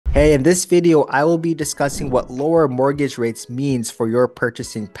Hey, in this video, I will be discussing what lower mortgage rates means for your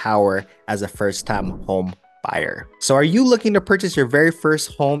purchasing power as a first-time home buyer. So are you looking to purchase your very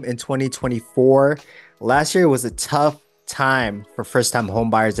first home in 2024? Last year was a tough time for first-time home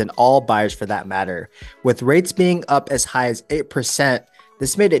buyers and all buyers for that matter. With rates being up as high as 8%,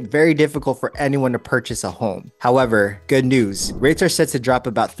 this made it very difficult for anyone to purchase a home. However, good news, rates are set to drop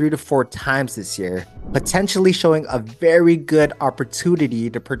about 3 to 4 times this year, potentially showing a very good opportunity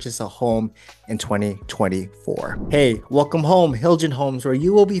to purchase a home in 2024. Hey, welcome home, Hiljin Homes, where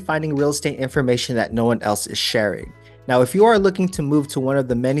you will be finding real estate information that no one else is sharing. Now, if you are looking to move to one of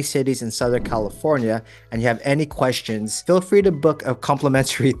the many cities in Southern California and you have any questions, feel free to book a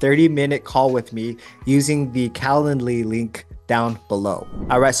complimentary 30-minute call with me using the Calendly link down below.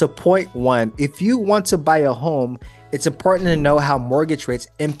 All right, so point one, if you want to buy a home, it's important to know how mortgage rates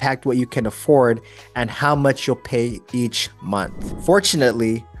impact what you can afford and how much you'll pay each month.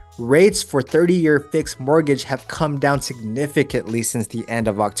 Fortunately, rates for 30-year fixed mortgage have come down significantly since the end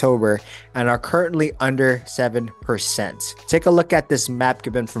of October and are currently under 7%. Take a look at this map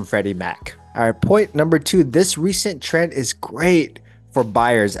given from Freddie Mac. All right, point number two, this recent trend is great for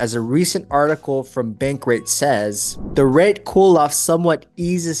buyers. As a recent article from Bankrate says, the rate cool-off somewhat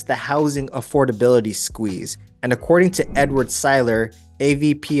eases the housing affordability squeeze. And according to Edward Seiler,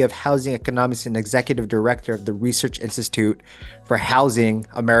 AVP of Housing Economics and Executive Director of the Research Institute for Housing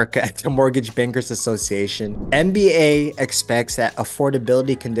America at the Mortgage Bankers Association, MBA expects that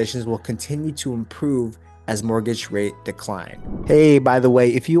affordability conditions will continue to improve as mortgage rate decline. Hey, by the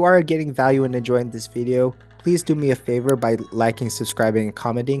way, if you are getting value and enjoying this video, please do me a favor by liking, subscribing, and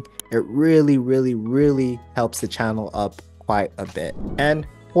commenting. It really helps the channel up quite a bit. And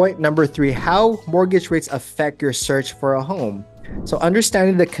point number three, how mortgage rates affect your search for a home. So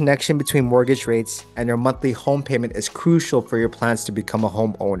understanding the connection between mortgage rates and your monthly home payment is crucial for your plans to become a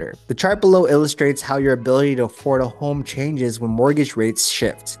homeowner. The chart below illustrates how your ability to afford a home changes when mortgage rates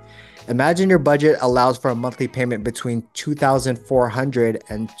shift. Imagine your budget allows for a monthly payment between $2,400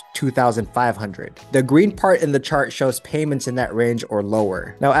 and $2,500. The green part in the chart shows payments in that range or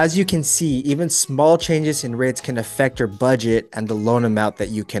lower. Now, as you can see, even small changes in rates can affect your budget and the loan amount that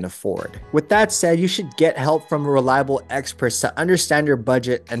you can afford. With that said, you should get help from reliable experts to understand your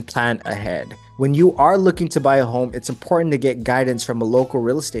budget and plan ahead. When you are looking to buy a home, it's important to get guidance from a local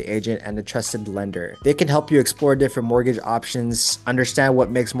real estate agent and a trusted lender. They can help you explore different mortgage options, understand what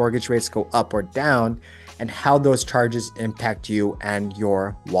makes mortgage rates go up or down, and how those charges impact you and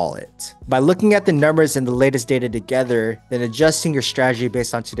your wallet. By looking at the numbers and the latest data together, then adjusting your strategy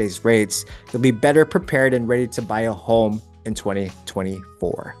based on today's rates, you'll be better prepared and ready to buy a home in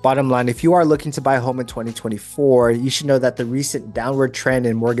 2024. Bottom line, if you are looking to buy a home in 2024, you should know that the recent downward trend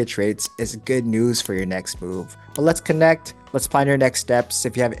in mortgage rates is good news for your next move. But let's connect, let's plan your next steps.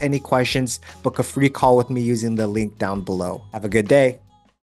 If you have any questions, book a free call with me using the link down below. Have a good day.